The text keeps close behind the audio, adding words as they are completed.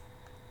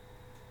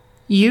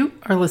You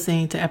are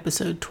listening to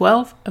episode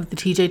 12 of the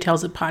TJ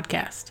Tells It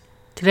podcast.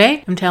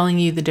 Today, I'm telling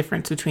you the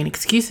difference between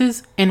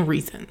excuses and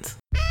reasons.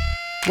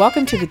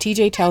 Welcome to the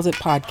TJ Tells It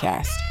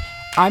podcast.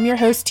 I'm your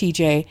host,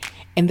 TJ,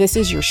 and this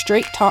is your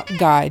straight talk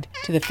guide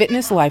to the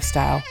fitness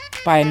lifestyle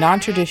by a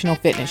non-traditional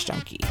fitness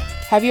junkie.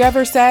 Have you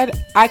ever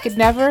said, I could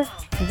never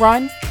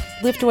run,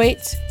 lift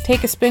weights,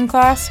 take a spin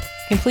class,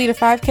 complete a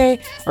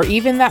 5K, or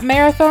even that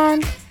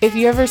marathon? If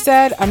you ever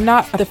said, I'm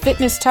not the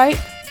fitness type,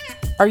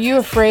 are you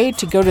afraid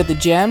to go to the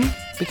gym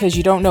because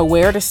you don't know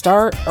where to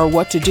start or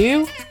what to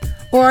do?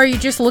 Or are you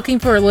just looking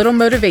for a little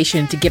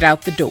motivation to get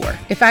out the door?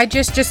 If I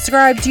just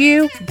described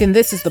you, then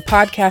this is the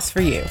podcast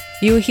for you.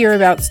 You will hear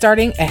about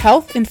starting a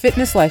health and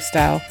fitness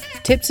lifestyle,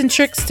 tips and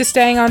tricks to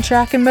staying on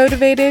track and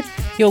motivated.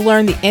 You'll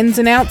learn the ins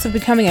and outs of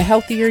becoming a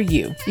healthier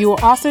you. You will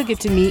also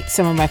get to meet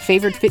some of my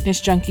favorite fitness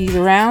junkies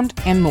around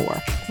and more.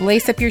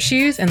 Lace up your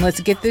shoes and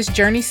let's get this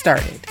journey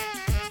started.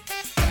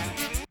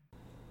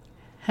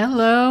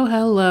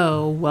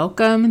 Hello.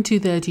 Welcome to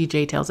the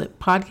TJ Tells It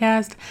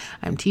podcast.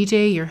 I'm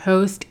TJ, your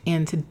host,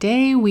 and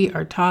today we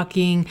are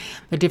talking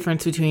the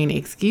difference between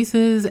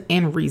excuses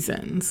and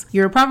reasons.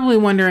 You're probably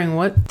wondering,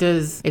 what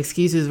does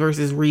excuses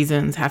versus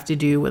reasons have to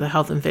do with a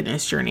health and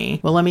fitness journey?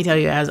 Well, let me tell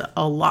you, it has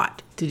a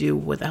lot to do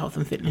with a health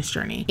and fitness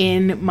journey.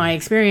 In my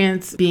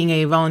experience being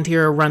a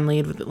volunteer run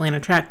lead with Atlanta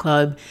Track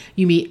Club,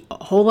 you meet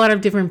a whole lot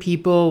of different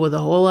people with a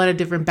whole lot of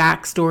different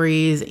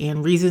backstories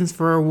and reasons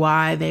for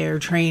why they're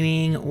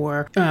training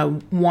or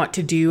want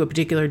to do a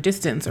particular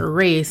distance or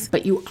race,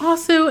 but you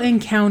also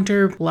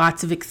encounter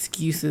lots of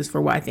excuses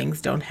for why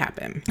things don't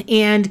happen.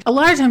 And a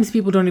lot of times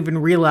people don't even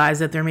realize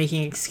that they're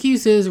making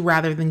excuses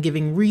rather than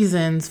giving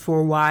reasons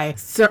for why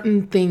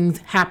certain things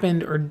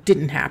happened or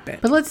didn't happen.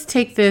 But let's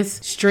take this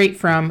straight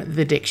from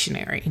the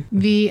dictionary.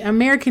 The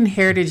American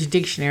Heritage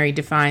Dictionary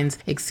defines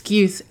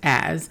excuse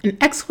as an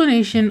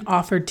explanation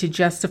offered to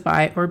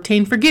justify or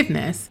obtain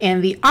forgiveness,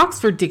 and the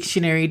Oxford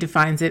Dictionary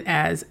defines it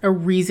as a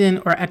reason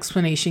or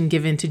explanation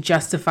given to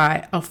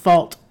justify a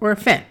fault or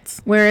offense,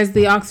 whereas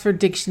the Oxford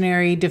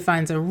Dictionary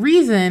defines a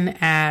reason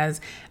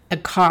as a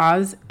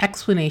cause,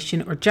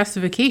 explanation, or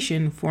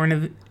justification for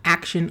an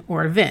action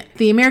or event.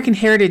 The American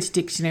Heritage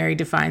Dictionary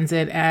defines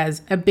it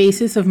as a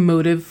basis of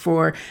motive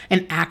for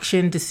an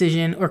action,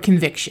 decision, or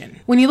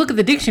conviction. When you look at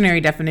the dictionary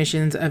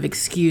definitions of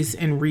excuse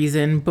and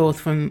reason, both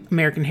from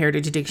American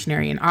Heritage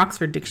Dictionary and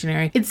Oxford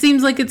Dictionary, it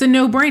seems like it's a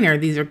no-brainer.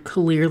 These are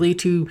clearly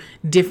two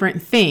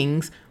different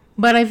things.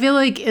 But I feel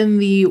like in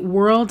the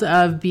world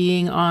of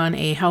being on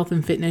a health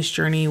and fitness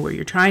journey where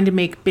you're trying to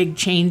make big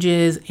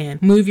changes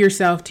and move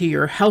yourself to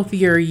your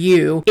healthier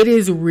you, it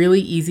is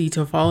really easy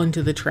to fall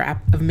into the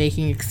trap of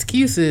making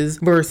excuses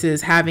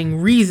versus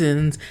having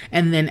reasons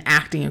and then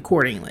acting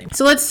accordingly.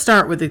 So let's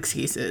start with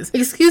excuses.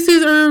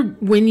 Excuses are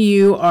when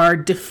you are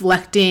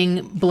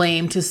deflecting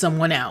blame to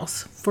someone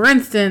else. For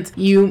instance,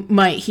 you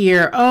might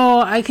hear,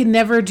 I could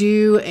never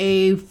do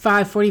a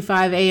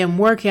 5:45 a.m.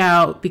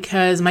 workout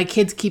because my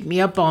kids keep me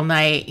up all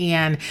night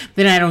and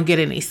then I don't get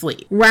any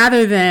sleep.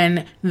 Rather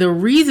than the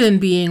reason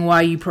being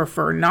why you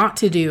prefer not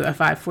to do a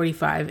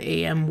 5:45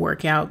 a.m.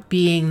 workout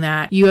being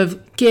that you have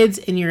kids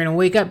and you're going to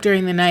wake up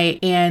during the night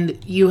and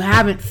you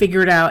haven't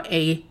figured out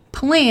a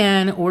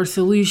plan or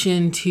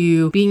solution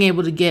to being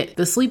able to get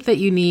the sleep that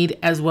you need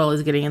as well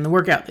as getting in the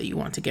workout that you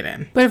want to get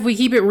in. But if we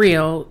keep it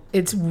real,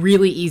 it's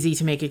really easy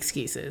to make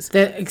excuses.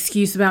 The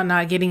excuse about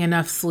not getting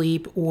enough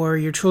sleep, or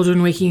your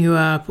children waking you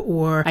up,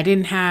 or I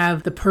didn't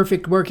have the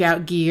perfect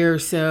workout gear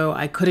so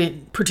I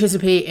couldn't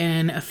participate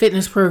in a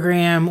fitness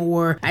program,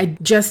 or I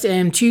just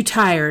am too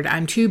tired,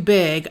 I'm too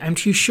big, I'm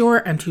too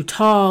short, I'm too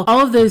tall. All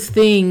of those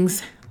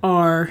things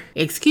are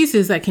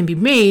excuses that can be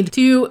made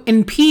to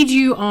impede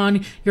you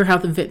on your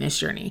health and fitness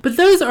journey. But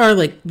those are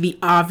like the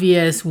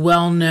obvious,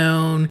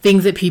 well-known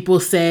things that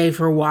people say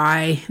for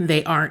why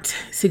they aren't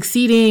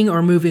succeeding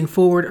or moving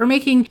forward or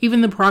making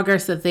even the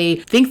progress that they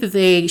think that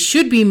they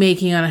should be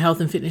making on a health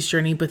and fitness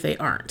journey, but they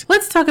aren't.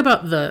 Let's talk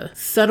about the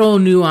subtle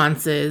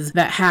nuances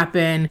that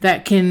happen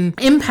that can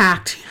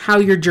impact how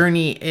your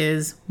journey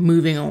is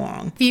moving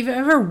along. If you've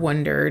ever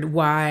wondered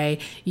why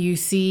you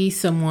see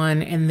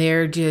someone and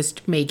they're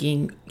just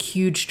making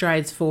huge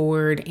strides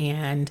forward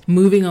and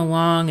moving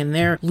along and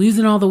they're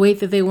losing all the weight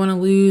that they want to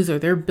lose, or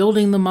they're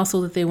building the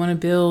muscle that they want to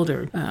build,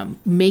 or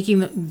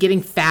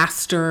getting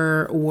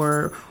faster,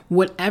 or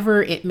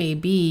whatever it may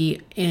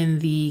be in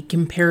the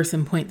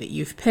comparison point that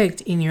you've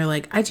picked, and you're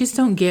like, I just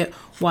don't get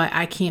why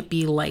I can't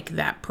be like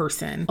that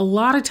person. A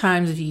lot of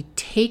times, if you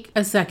take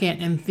a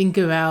second and think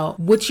about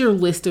what's your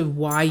list of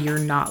why you're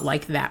not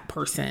like that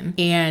person,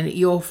 and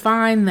you'll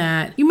find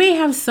that you may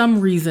have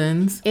some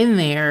reasons in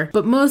there,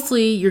 but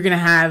mostly you're going to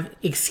have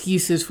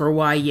excuses for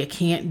why you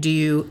can't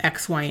do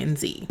X, Y, and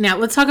Z. Now,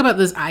 let's talk about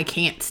this I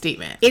can't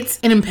statement. It's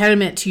an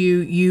impediment to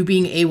you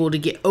being able to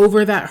get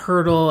over that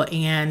hurdle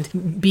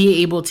and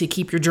be able to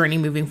keep your journey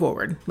moving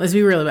forward. Let's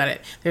be real about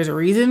it. There's a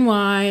reason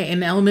why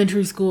in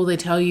elementary school they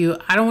tell you,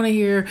 I don't want to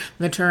hear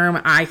the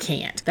term I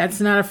can't.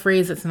 That's not a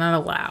phrase that's not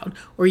allowed.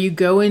 Or you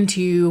go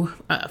into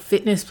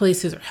fitness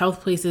places or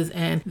health places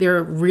and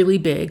they're really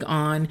big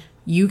on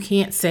You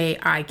can't say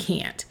I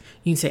can't.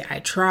 You can say I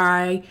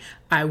try,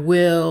 I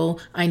will,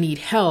 I need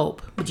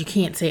help, but you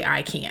can't say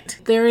I can't.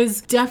 There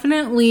is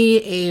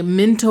definitely a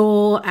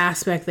mental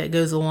aspect that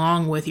goes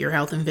along with your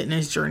health and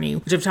fitness journey,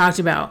 which I've talked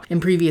about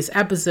in previous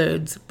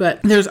episodes, but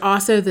there's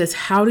also this,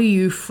 how do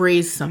you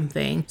phrase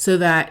something so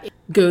that it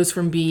goes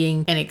from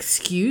being an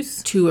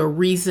excuse to a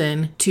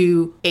reason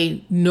to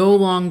a no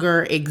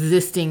longer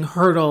existing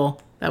hurdle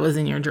that was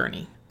in your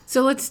journey.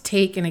 So let's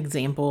take an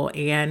example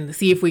and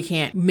see if we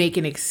can't make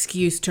an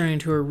excuse turn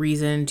into a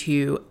reason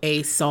to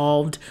a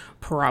solved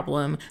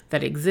problem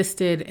that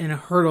existed and a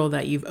hurdle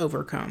that you've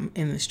overcome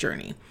in this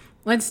journey.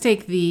 Let's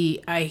take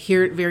I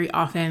hear it very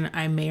often,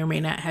 I may or may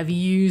not have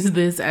used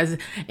this as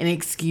an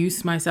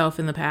excuse myself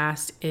in the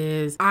past,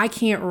 is I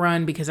can't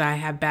run because I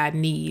have bad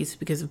knees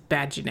because of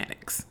bad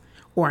genetics,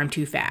 or I'm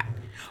too fat,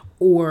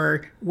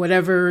 or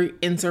whatever,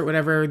 insert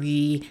whatever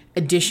the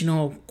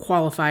additional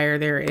qualifier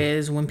there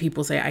is when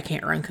people say, I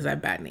can't run because I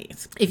have bad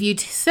knees. If you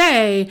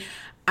say,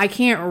 I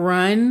can't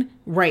run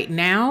right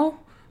now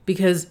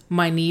because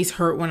my knees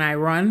hurt when I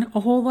run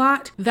a whole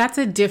lot, that's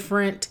a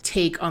different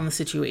take on the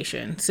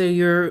situation. So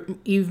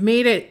you've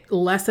made it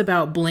less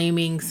about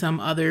blaming some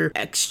other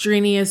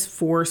extraneous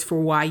force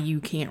for why you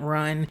can't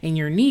run and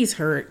your knees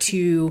hurt,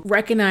 to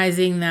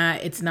recognizing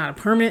that it's not a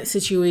permanent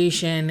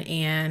situation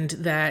and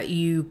that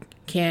you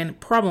can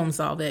problem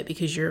solve it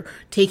because you're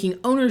taking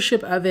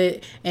ownership of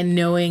it and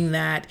knowing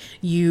that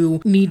you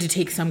need to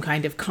take some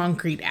kind of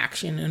concrete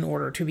action in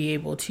order to be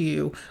able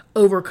to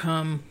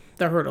overcome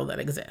the hurdle that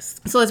exists.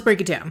 So let's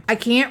break it down. I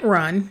can't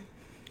run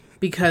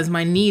because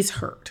my knees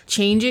hurt.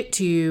 Change it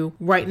to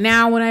right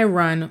now when I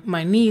run,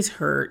 my knees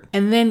hurt.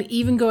 And then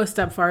even go a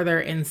step farther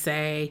and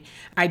say,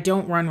 I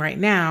don't run right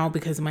now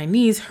because my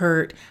knees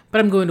hurt, but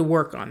I'm going to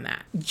work on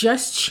that.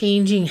 Just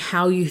changing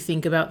how you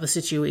think about the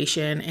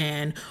situation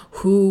and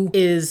who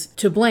is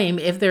to blame,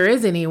 if there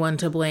is anyone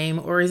to blame,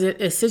 or is it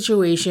a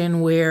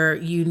situation where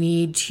you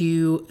need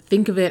to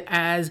think of it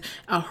as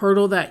a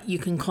hurdle that you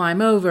can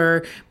climb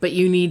over, but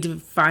you need to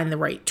find the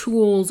right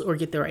tools or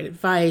get the right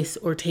advice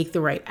or take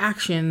the right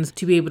actions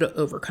to be able to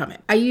overcome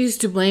it. I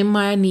used to blame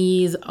my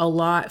knees a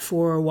lot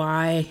for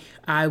why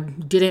I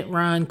didn't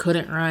run,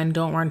 couldn't run,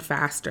 don't run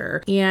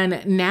faster.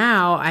 And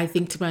now I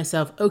think to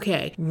myself,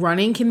 okay,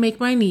 running can make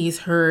my knees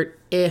hurt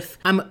if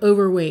I'm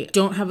overweight,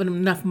 don't have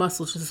enough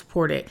muscle to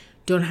support it,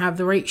 don't have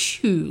the right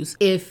shoes,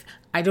 if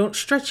I don't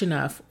stretch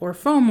enough or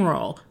foam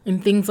roll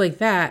and things like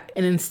that.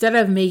 And instead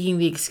of making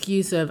the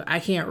excuse of I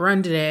can't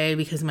run today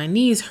because my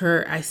knees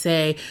hurt, I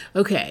say,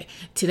 okay,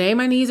 today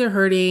my knees are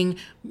hurting,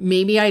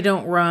 maybe I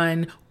don't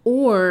run,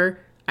 or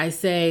I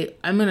say,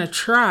 I'm going to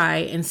try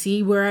and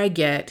see where I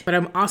get, but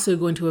I'm also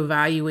going to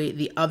evaluate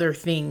the other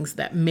things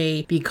that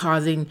may be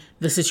causing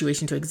the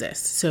situation to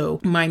exist. So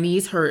my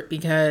knees hurt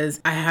because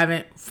I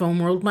haven't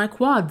foam rolled my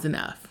quads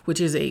enough,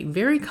 which is a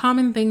very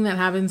common thing that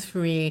happens for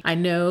me. I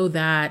know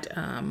that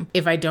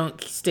if I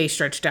don't stay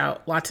stretched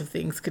out, lots of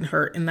things can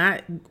hurt. And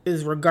that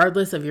is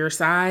regardless of your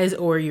size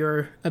or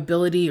your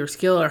ability or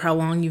skill or how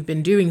long you've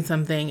been doing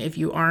something. If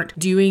you aren't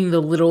doing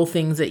the little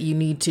things that you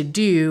need to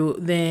do,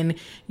 then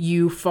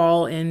you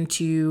fall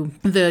into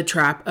the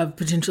trap of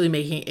potentially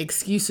making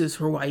excuses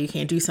for why you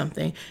can't do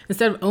something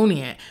instead of owning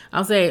it.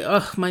 I'll say,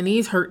 my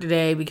knees hurt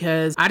today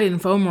because I didn't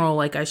foam roll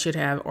like I should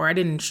have, or I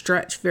didn't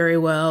stretch very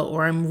well,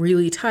 or I'm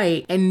really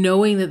tight. And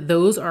knowing that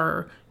those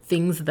are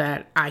things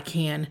that I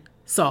can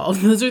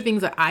solve. Those are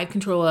things that I have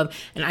control of,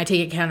 and I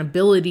take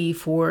accountability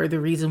for the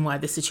reason why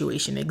the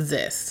situation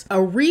exists.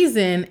 A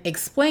reason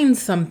explains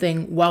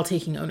something while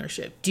taking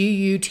ownership. Do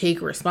you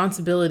take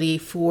responsibility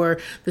for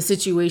the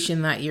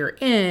situation that you're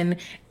in,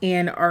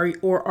 and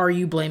are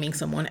you blaming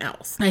someone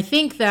else? I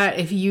think that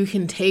if you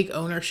can take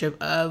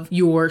ownership of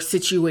your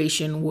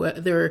situation,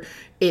 whether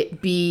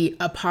it be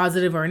a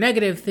positive or a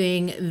negative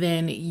thing,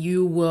 then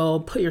you will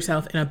put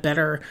yourself in a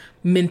better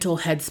mental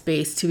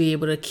headspace to be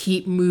able to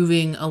keep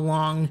moving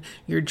along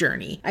your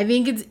journey. I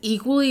think it's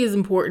equally as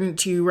important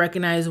to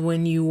recognize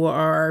when you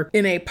are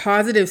in a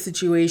positive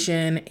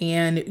situation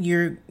and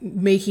you're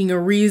making a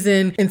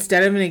reason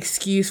instead of an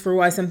excuse for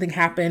why something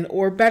happened,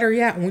 or better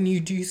yet, when you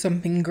do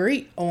something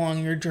great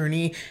along your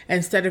journey,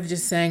 instead of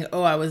just saying,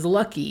 I was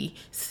lucky.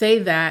 Say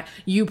that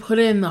you put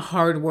in the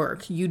hard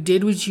work. You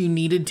did what you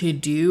needed to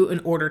do in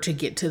order to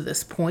get to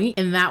this point,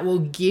 and that will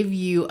give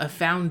you a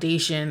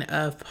foundation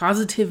of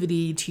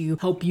positivity to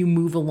help you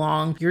move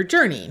along your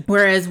journey.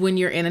 Whereas when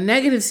you're in a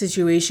negative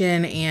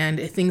situation and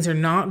things are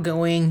not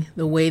going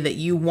the way that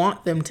you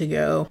want them to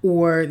go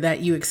or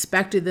that you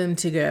expected them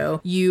to go,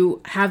 you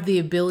have the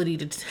ability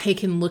to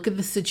take and look at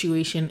the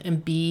situation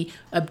and be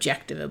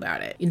objective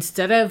about it.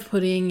 Instead of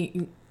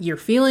putting your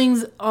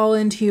feelings all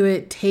into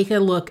it, take a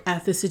look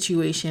at the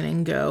situation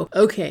and go,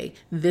 okay,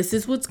 this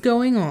is what's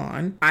going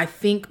on. I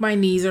think my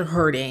knees are hurting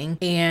hurting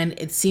and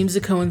it seems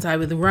to coincide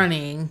with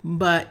running,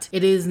 but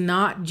it is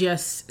not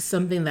just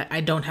something that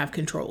I don't have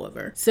control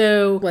over.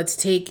 So let's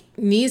take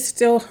knees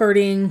still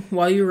hurting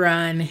while you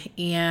run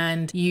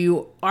and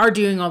you are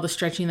doing all the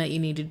stretching that you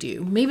need to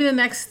do. Maybe the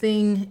next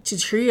thing to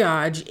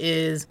triage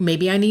is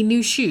maybe I need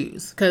new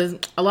shoes, because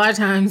a lot of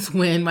times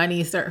when my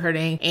knees start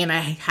hurting and I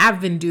have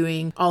been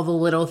doing all the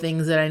little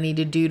things that I need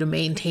to do to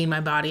maintain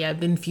my body, I've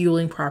been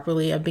fueling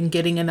properly, I've been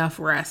getting enough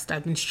rest,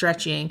 I've been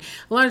stretching.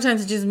 A lot of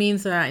times it just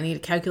means that I need to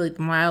calculate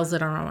the miles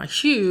that are on my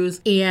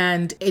shoes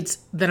and it's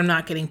that I'm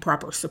not getting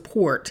proper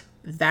support.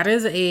 That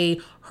is a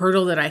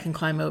hurdle that I can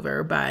climb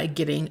over by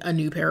getting a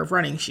new pair of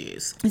running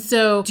shoes.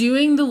 So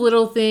doing the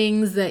little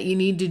things that you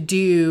need to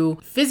do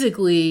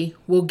physically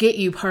will get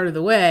you part of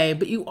the way,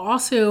 but you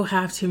also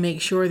have to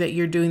make sure that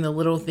you're doing the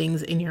little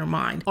things in your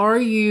mind. Are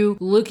you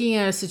looking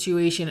at a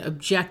situation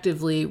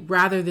objectively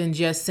rather than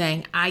just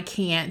saying, I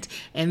can't,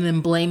 and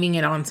then blaming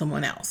it on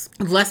someone else?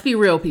 Let's be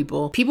real,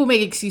 people. People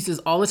make excuses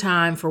all the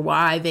time for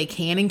why they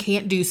can and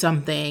can't do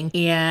something.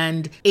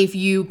 And if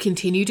you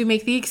continue to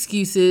make the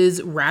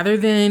excuses rather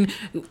than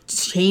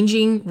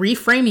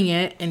reframing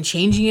it and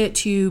changing it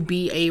to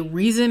be a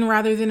reason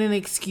rather than an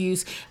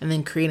excuse, and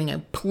then creating a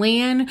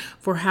plan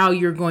for how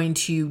you're going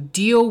to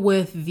deal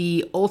with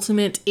the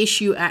ultimate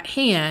issue at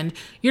hand,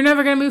 you're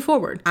never going to move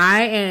forward.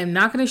 I am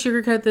not going to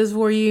sugarcoat this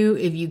for you.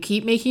 If you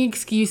keep making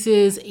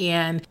excuses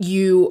and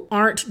you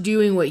aren't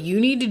doing what you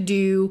need to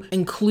do,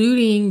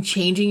 including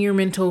changing your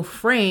mental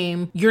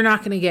frame, you're not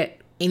going to get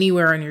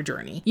anywhere on your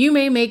journey. You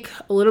may make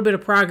a little bit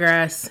of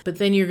progress, but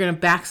then you're going to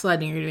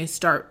backslide and you're going to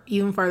start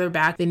even farther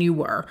back than you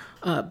were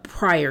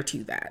prior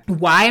to that.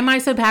 Why am I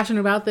so passionate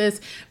about this?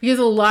 Because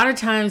a lot of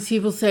times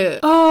people say,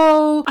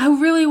 oh, I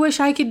really wish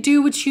I could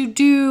do what you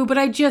do, but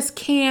I just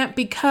can't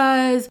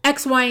because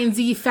X, Y, and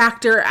Z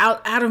factor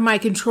out of my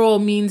control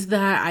means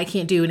that I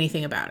can't do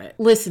anything about it.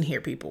 Listen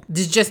here, people.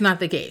 This is just not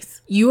the case.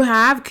 You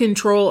have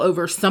control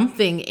over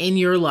something in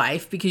your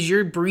life because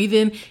you're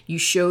breathing, you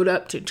showed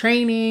up to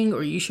training,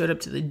 or you showed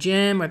up to the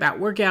gym or that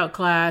workout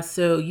class,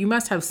 so you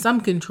must have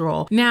some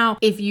control. Now,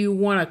 if you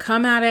want to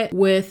come at it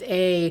with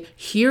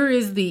here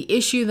is the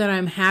issue that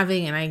I'm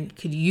having and I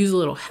could use a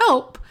little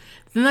help,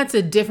 then that's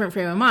a different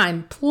frame of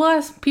mind.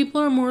 Plus,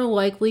 people are more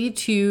likely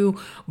to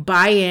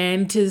buy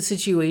into the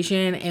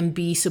situation and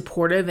be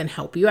supportive and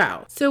help you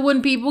out. So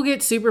when people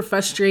get super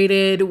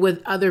frustrated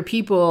with other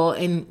people,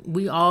 and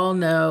we all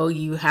know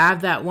you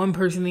have that one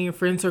person in your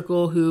friend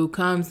circle who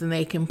comes and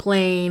they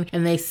complain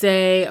and they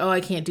say, oh,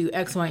 I can't do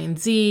X, Y, and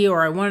Z,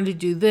 or I wanted to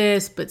do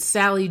this, but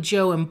Sally,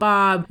 Joe, and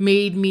Bob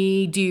made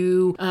me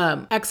do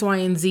X, Y,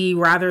 and Z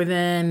rather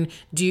than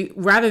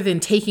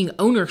taking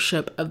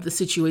ownership of the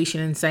situation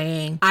and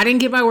saying, I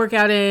didn't get my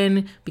workout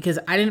in because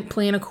I didn't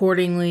plan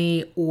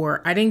accordingly,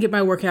 or I didn't get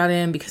my workout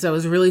in because I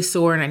was really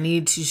sore and I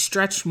needed to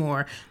stretch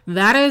more.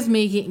 That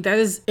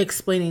is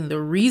explaining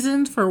the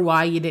reasons for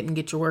why you didn't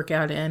get your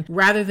workout in,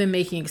 rather than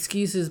making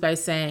excuses by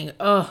saying,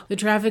 oh, the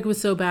traffic was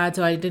so bad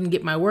so I didn't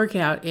get my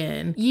workout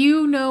in.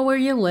 You know where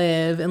you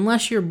live,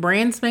 unless you're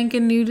brand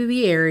spanking new to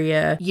the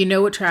area, you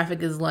know what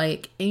traffic is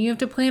like and you have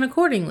to plan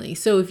accordingly.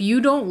 So if you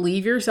don't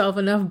leave yourself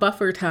enough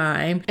buffer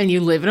time and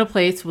you live in a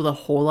place with a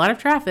whole lot of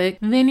traffic,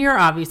 then you're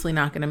obviously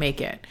not going to make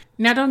it.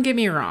 Now, don't get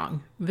me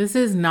wrong. This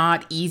is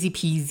not easy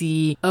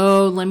peasy.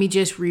 Oh, let me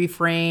just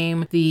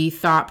reframe the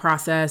thought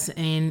process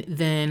and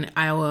then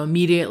I will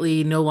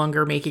immediately no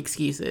longer make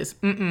excuses.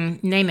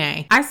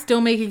 Nay. I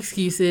still make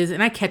excuses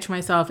and I catch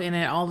myself in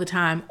it all the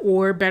time.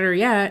 Or better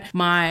yet,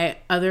 my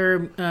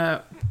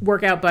other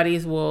workout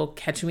buddies will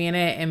catch me in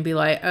it and be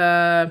like,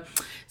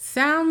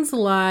 sounds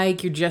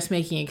like you're just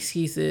making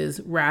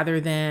excuses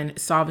rather than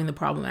solving the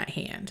problem at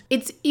hand.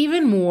 It's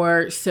even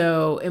more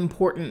so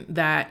important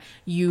that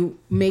you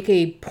make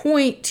a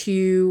point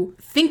to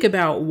think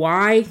about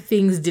why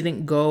things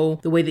didn't go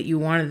the way that you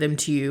wanted them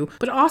to,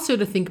 but also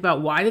to think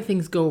about why did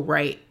things go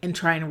right and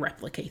try and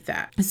replicate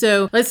that.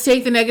 So let's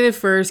take the negative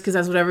first, because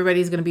that's what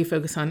everybody's going to be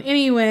focused on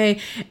anyway.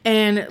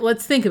 And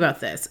let's think about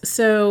this.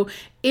 So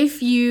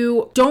if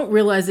you don't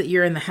realize that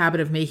you're in the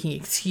habit of making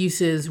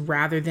excuses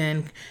rather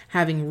than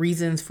having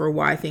reasons for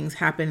why things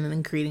happen and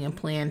then creating a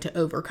plan to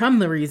overcome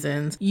the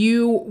reasons,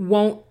 you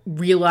won't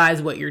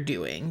realize what you're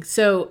doing.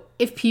 So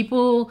if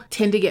people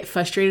tend to get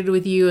frustrated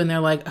with you and they're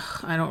like,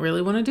 I don't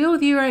really want to deal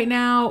with you right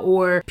now,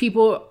 or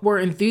people were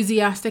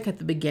enthusiastic at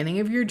the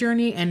beginning of your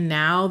journey and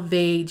now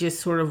they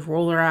just sort of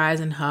roll their eyes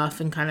and huff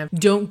and kind of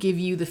don't give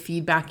you the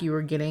feedback you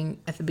were getting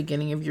at the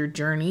beginning of your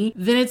journey,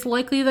 then it's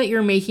likely that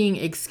you're making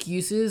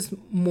excuses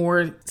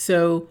more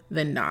so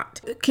than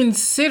not.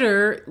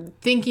 Consider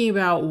thinking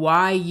about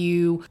why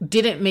you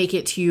didn't make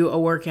it to a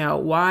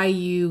workout, why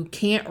you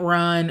can't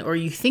run or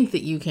you think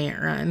that you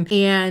can't run,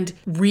 and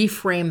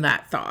reframe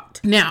that thought.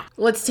 Now,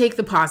 let's take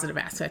the positive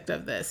aspect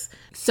of this.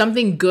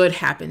 Something good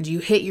happened. You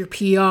hit your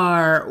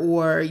PR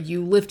or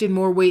you lifted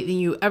more weight than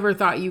you ever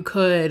thought you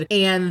could.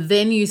 And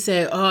then you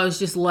say, oh, I was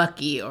just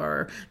lucky,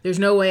 or there's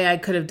no way I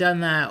could have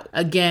done that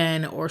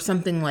again, or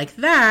something like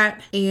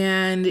that.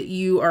 And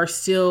you are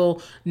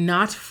still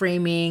not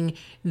framing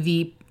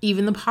the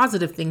even the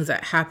positive things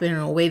that happen in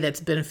a way that's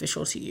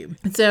beneficial to you.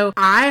 And so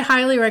I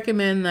highly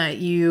recommend that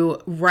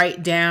you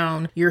write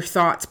down your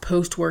thoughts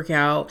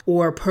post-workout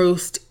or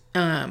post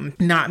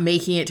not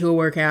making it to a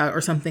workout or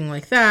something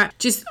like that.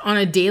 Just on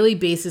a daily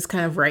basis,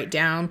 kind of write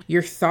down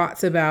your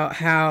thoughts about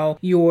how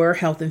your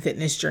health and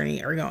fitness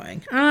journey are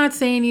going. I'm not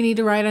saying you need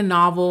to write a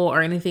novel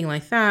or anything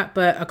like that,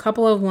 but a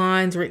couple of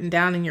lines written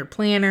down in your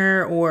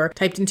planner or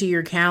typed into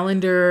your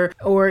calendar,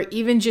 or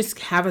even just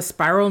have a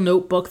spiral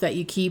notebook that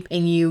you keep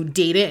and you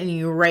date it and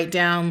you write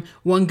down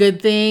one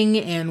good thing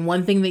and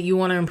one thing that you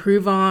want to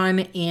improve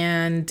on,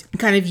 and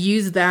kind of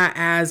use that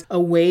as a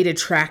way to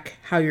track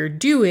how you're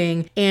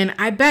doing. And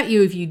I bet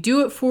you if you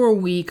do it for a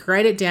week,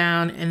 write it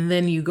down, and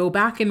then you go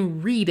back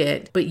and read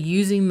it, but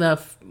using the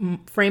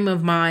frame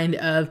of mind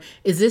of,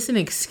 is this an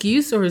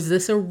excuse or is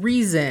this a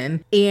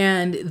reason?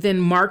 And then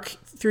mark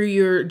through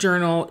your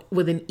journal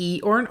with an E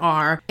or an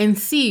R and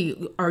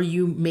see, are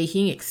you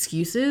making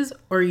excuses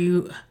or are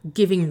you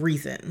giving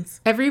reasons?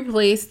 Every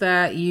place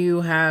that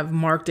you have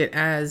marked it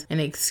as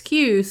an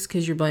excuse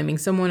because you're blaming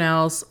someone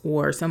else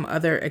or some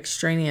other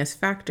extraneous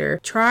factor,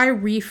 try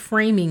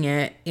reframing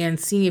it and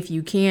seeing if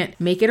you can't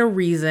make it a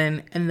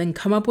reason and then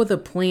come up with a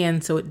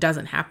plan so it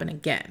doesn't happen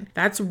again.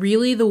 That's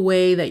really the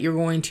way that you're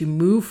going to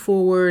move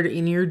forward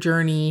in your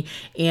journey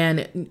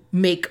and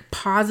make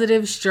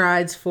positive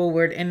strides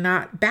forward and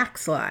not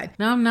backslide.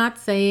 Now, I'm not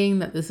saying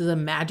that this is a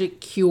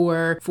magic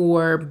cure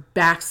for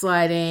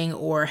backsliding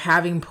or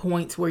having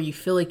points where you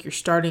feel like you're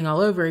starting all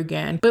over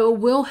again, but it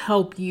will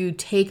help you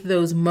take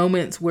those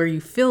moments where you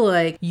feel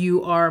like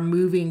you are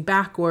moving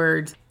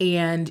backwards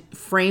and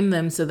frame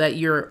them so that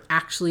you're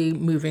actually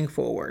moving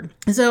forward.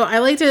 So I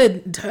like to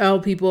tell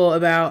people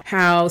about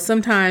how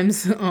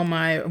sometimes on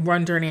my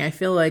run journey, I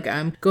feel like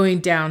I'm going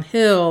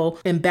downhill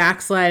and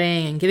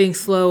backsliding and getting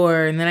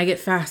slower, and then I get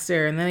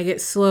faster and then I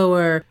get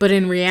slower. But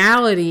in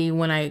reality,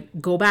 when I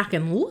go back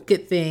and look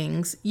at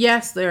things,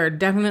 yes, there are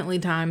definitely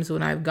times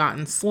when I've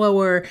gotten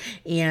slower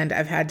and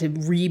I've had to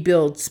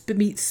rebuild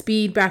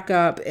speed back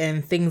up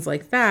and things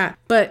like that.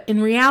 But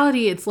in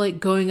reality, it's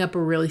like going up a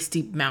really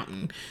steep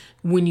mountain.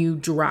 When you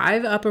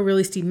drive up a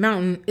really steep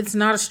mountain, it's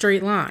not a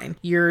straight line.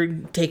 You're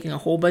taking a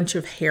whole bunch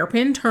of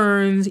hairpin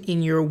turns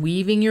and you're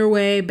weaving your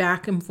way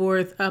back and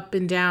forth, up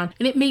and down.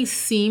 And it may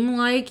seem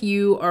like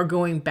you are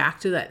going back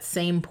to that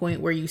same point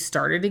where you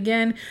started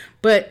again.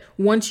 But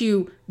once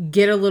you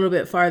get a little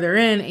bit farther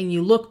in and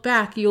you look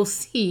back, you'll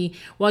see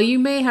while you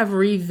may have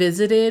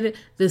revisited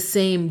the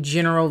same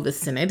general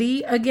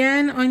vicinity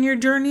again on your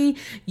journey,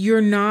 you're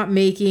not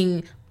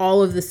making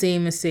all of the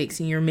same mistakes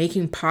and you're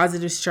making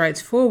positive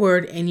strides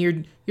forward, and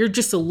you're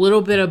just a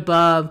little bit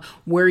above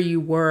where you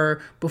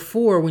were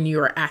before when you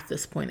were at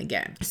this point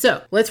again.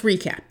 So let's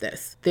recap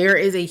this. There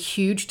is a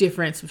huge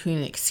difference between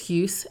an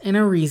excuse and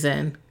a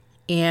reason,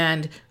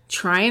 and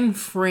try and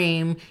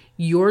frame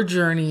your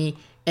journey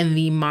in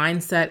the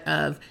mindset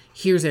of,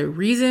 here's a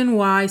reason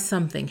why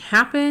something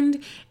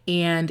happened,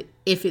 and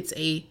if it's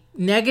a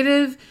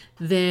negative,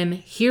 then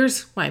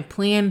here's my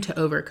plan to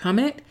overcome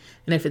it.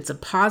 And if it's a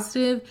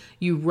positive,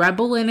 you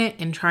rebel in it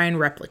and try and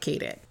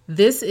replicate it.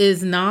 This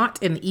is not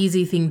an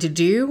easy thing to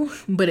do,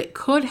 but it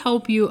could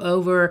help you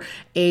over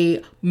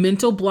a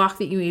mental block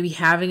that you may be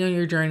having on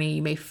your journey.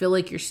 You may feel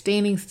like you're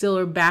standing still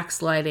or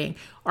backsliding.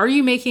 Are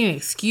you making an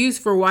excuse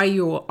for why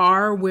you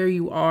are where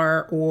you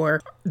are,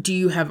 or do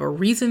you have a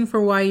reason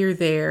for why you're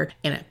there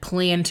and a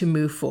plan to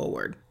move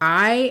forward?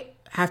 I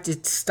have to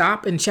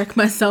stop and check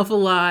myself a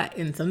lot,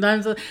 and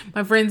sometimes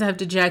my friends have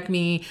to check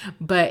me,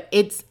 but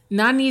it's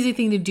not an easy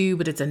thing to do,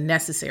 but it's a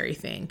necessary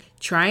thing.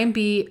 Try and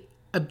be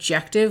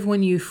objective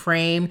when you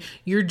frame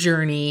your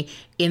journey.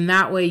 In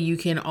that way, you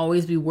can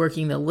always be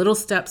working the little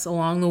steps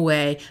along the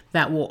way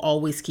that will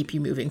always keep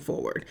you moving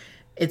forward.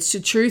 It's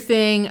a true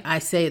thing. I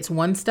say it's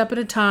one step at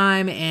a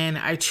time, and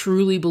I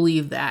truly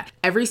believe that.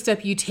 Every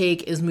step you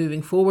take is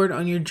moving forward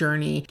on your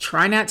journey.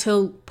 Try not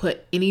to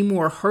put any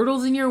more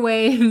hurdles in your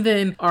way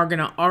than are going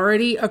to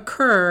already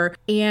occur.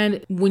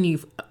 And when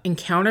you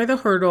encounter the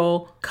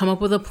hurdle, come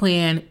up with a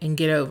plan and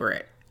get over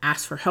it.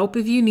 Ask for help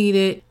if you need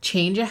it,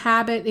 change a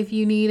habit if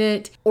you need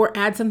it, or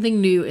add something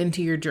new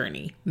into your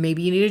journey.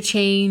 Maybe you need a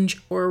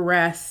change or a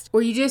rest,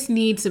 or you just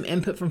need some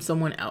input from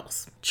someone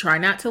else. Try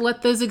not to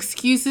let those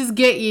excuses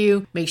get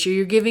you. Make sure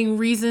you're giving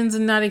reasons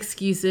and not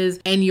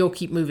excuses, and you'll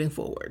keep moving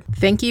forward.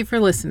 Thank you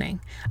for listening.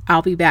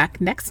 I'll be back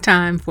next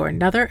time for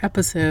another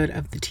episode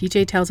of the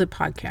TJ Tells It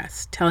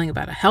podcast, telling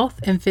about a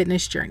health and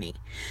fitness journey.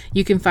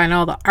 You can find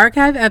all the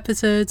archive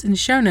episodes and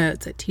show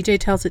notes at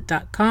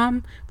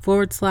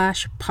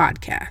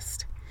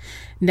tjtellsit.com/podcast.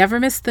 Never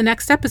miss the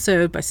next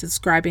episode by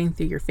subscribing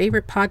through your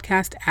favorite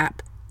podcast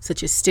app,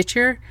 such as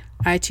Stitcher,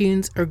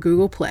 iTunes, or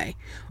Google Play,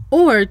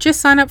 or just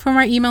sign up for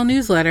my email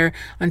newsletter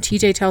on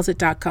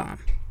tjtellsit.com.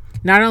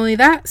 Not only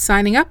that,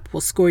 signing up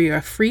will score you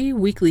a free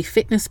weekly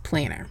fitness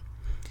planner.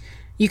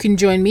 You can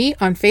join me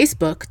on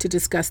Facebook to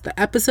discuss the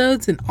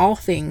episodes and all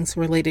things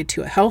related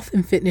to a health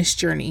and fitness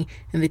journey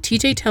in the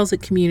TJ Tells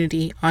It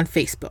community on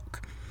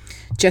Facebook.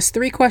 Just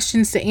 3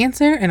 questions to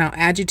answer, and I'll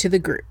add you to the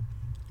group.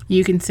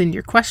 You can send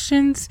your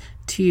questions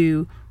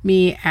to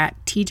me at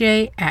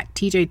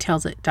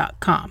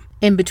tj@tjtellsit.com.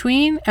 In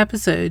between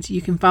episodes,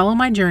 you can follow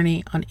my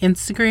journey on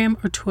Instagram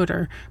or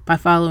Twitter by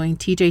following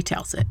TJ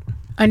Tells It.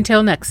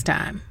 Until next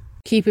time.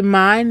 Keep in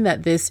mind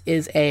that this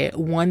is a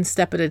one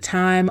step at a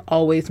time,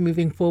 always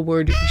moving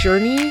forward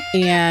journey,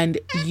 and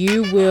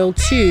you will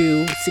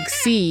too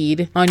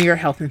succeed on your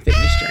health and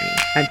fitness journey.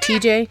 I'm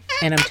TJ,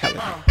 and I'm telling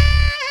you.